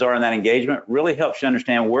your members are in that engagement really helps you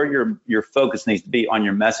understand where your focus needs to be on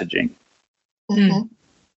your messaging. Mm-hmm.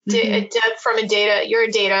 Deb, you're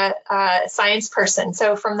a data science person.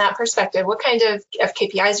 So from that perspective, what kind of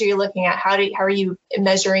KPIs are you looking at? How are you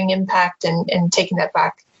measuring impact and taking that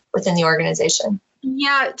back within the organization?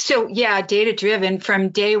 Data driven from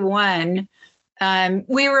day one.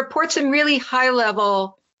 We report some really high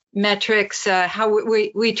level metrics, how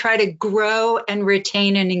we try to grow and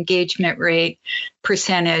retain an engagement rate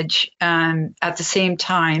percentage at the same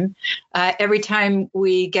time. Every time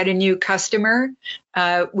we get a new customer,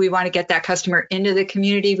 we want to get that customer into the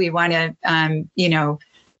community. We want to,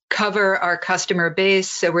 cover our customer base.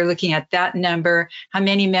 So we're looking at that number, how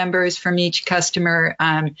many members from each customer,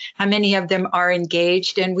 how many of them are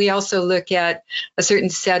engaged. And we also look at a certain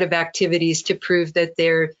set of activities to prove that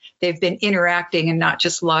they've been interacting and not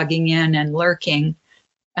just logging in and lurking.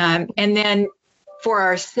 And then for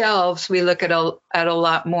ourselves, we look at a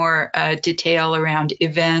lot more detail around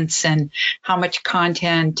events and how much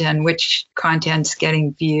content and which content's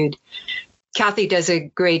getting viewed. Cathy does a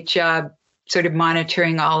great job sort of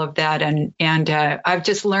monitoring all of that. And I've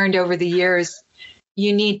just learned over the years,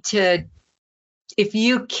 you need to, if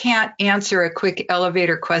you can't answer a quick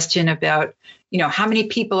elevator question about, how many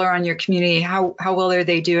people are on your community, how well are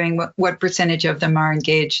they doing, what percentage of them are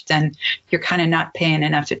engaged, then you're kind of not paying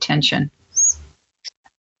enough attention.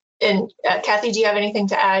 And Cathy, do you have anything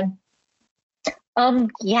to add?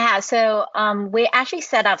 So we actually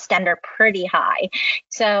set our standard pretty high.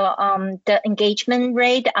 So the engagement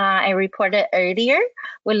rate I reported earlier,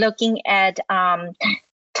 we're looking at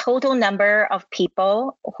total number of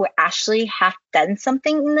people who actually have done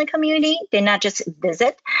something in the community. They're not just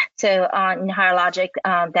visit. So in higher logic,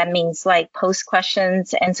 that means like post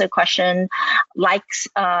questions, answer question, likes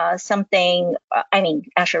something,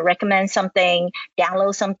 actually recommend something,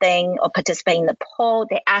 download something, or participate in the poll.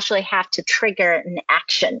 They actually have to trigger an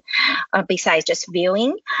action besides just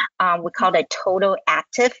viewing. We call it total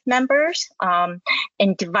active members,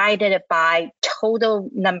 and divided it by total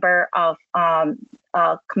number of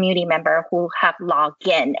community member who have logged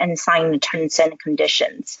in and signed the terms and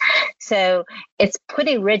conditions. So it's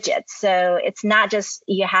pretty rigid. So it's not just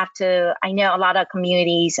you have to, I know a lot of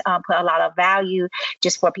communities put a lot of value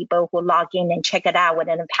just for people who log in and check it out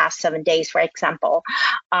within the past 7 days, for example.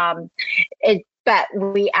 But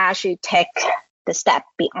we actually take the step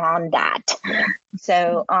beyond that.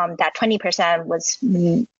 So that 20% was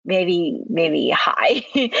maybe high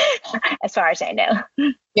as far as I know.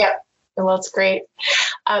 Yeah. Well, it's great.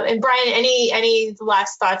 And Brian, any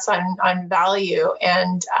last thoughts on value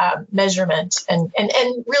and measurement and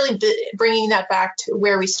really bringing that back to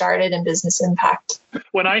where we started in business impact?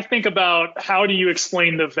 When I think about how do you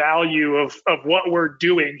explain the value of what we're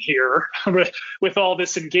doing here with all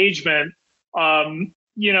this engagement,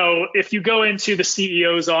 if you go into the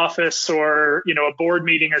CEO's office or, a board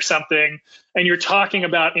meeting or something, and you're talking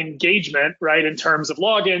about engagement, right, in terms of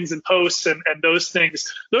logins and posts and those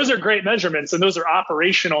things, those are great measurements. And those are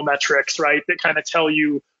operational metrics, right, that kind of tell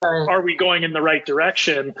you, are we going in the right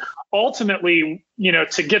direction? Ultimately,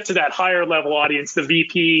 to get to that higher level audience, the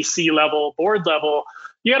VP, C-level, board level,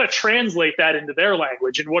 you got to translate that into their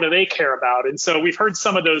language and what do they care about? And so we've heard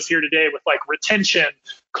some of those here today with like retention,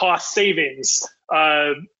 cost savings,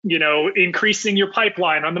 increasing your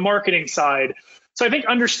pipeline on the marketing side. So I think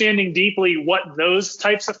understanding deeply what those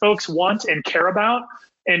types of folks want and care about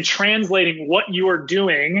and translating what you are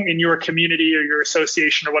doing in your community or your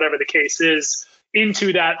association or whatever the case is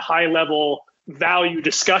into that high level value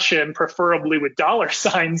discussion, preferably with dollar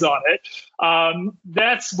signs on it,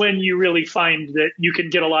 that's when you really find that you can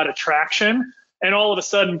get a lot of traction. And all of a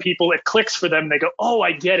sudden, it clicks for them. They go, oh,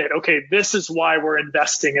 I get it. Okay, this is why we're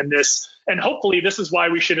investing in this. And hopefully this is why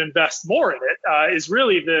we should invest more in it, is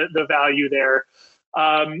really the value there.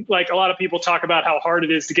 Like a lot of people talk about how hard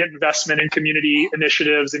it is to get investment in community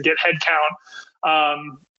initiatives and get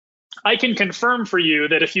headcount. I can confirm for you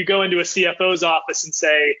that if you go into a CFO's office and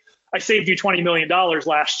say, I saved you $20 million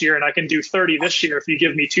last year and I can do 30 this year if you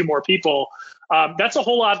give me 2 more people, that's a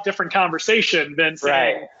whole lot different conversation than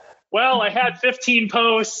saying, well, I had 15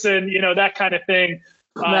 posts and, that kind of thing.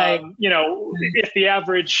 Right. If the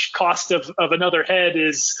average cost of another head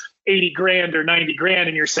is 80 grand or 90 grand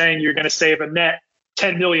and you're saying you're going to save a net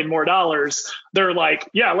 10 million more dollars, they're like,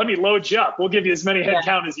 yeah, let me load you up. We'll give you as many head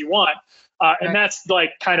count as you want. And that's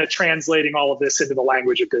like kind of translating all of this into the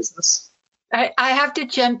language of business. I have to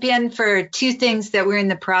jump in for 2 things that we're in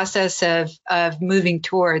the process of moving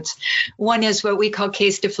towards. One is what we call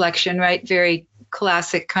case deflection, right? Very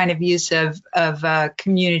classic kind of use of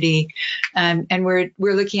community. And we're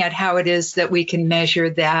looking at how it is that we can measure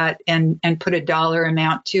that and put a dollar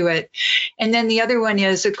amount to it. And then the other one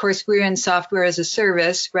is, of course, we're in software as a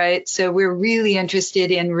service, right? So we're really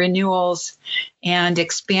interested in renewals and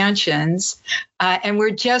expansions. And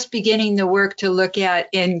we're just beginning the work to look at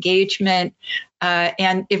engagement.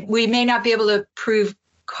 And if we may not be able to prove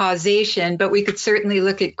causation, but we could certainly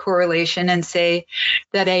look at correlation and say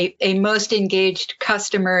that a most engaged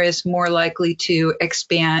customer is more likely to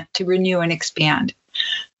renew and expand.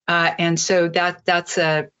 And so that's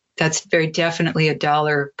very definitely a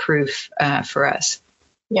dollar proof for us.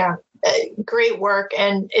 Yeah. Great work.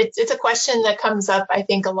 And it's a question that comes up, I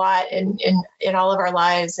think, a lot in all of our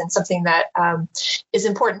lives, and something that is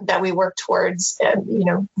important that we work towards,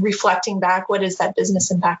 reflecting back, what is that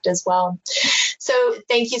business impact as well. So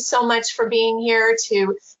thank you so much for being here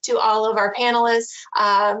to all of our panelists.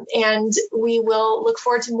 And we will look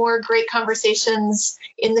forward to more great conversations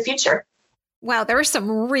in the future. Wow, there were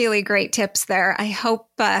some really great tips there. I hope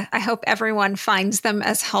everyone finds them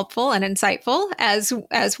as helpful and insightful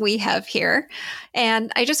as we have here.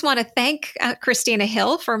 And I just want to thank Christina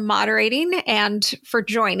Hill for moderating and for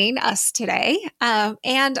joining us today.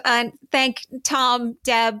 And thank Tom,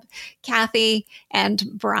 Deb, Cathy, and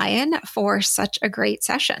Brian for such a great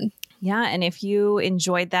session. Yeah. And if you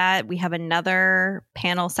enjoyed that, we have another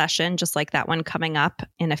panel session just like that one coming up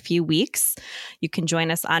in a few weeks. You can join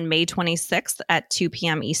us on May 26th at 2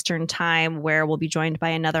 p.m. Eastern Time, where we'll be joined by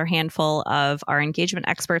another handful of our engagement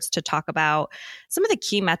experts to talk about some of the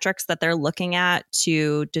key metrics that they're looking at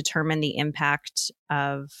to determine the impact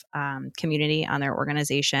of community on their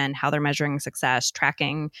organization, how they're measuring success,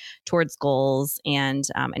 tracking towards goals. And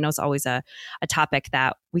I know it's always a topic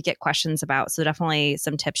that we get questions about. So definitely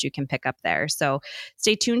some tips you can pick up there. So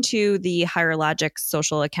stay tuned to the Higher Logic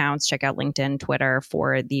social accounts. Check out LinkedIn, Twitter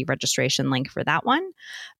for the registration link for that one.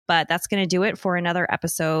 But that's going to do it for another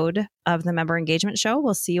episode of the Member Engagement Show.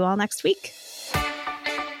 We'll see you all next week.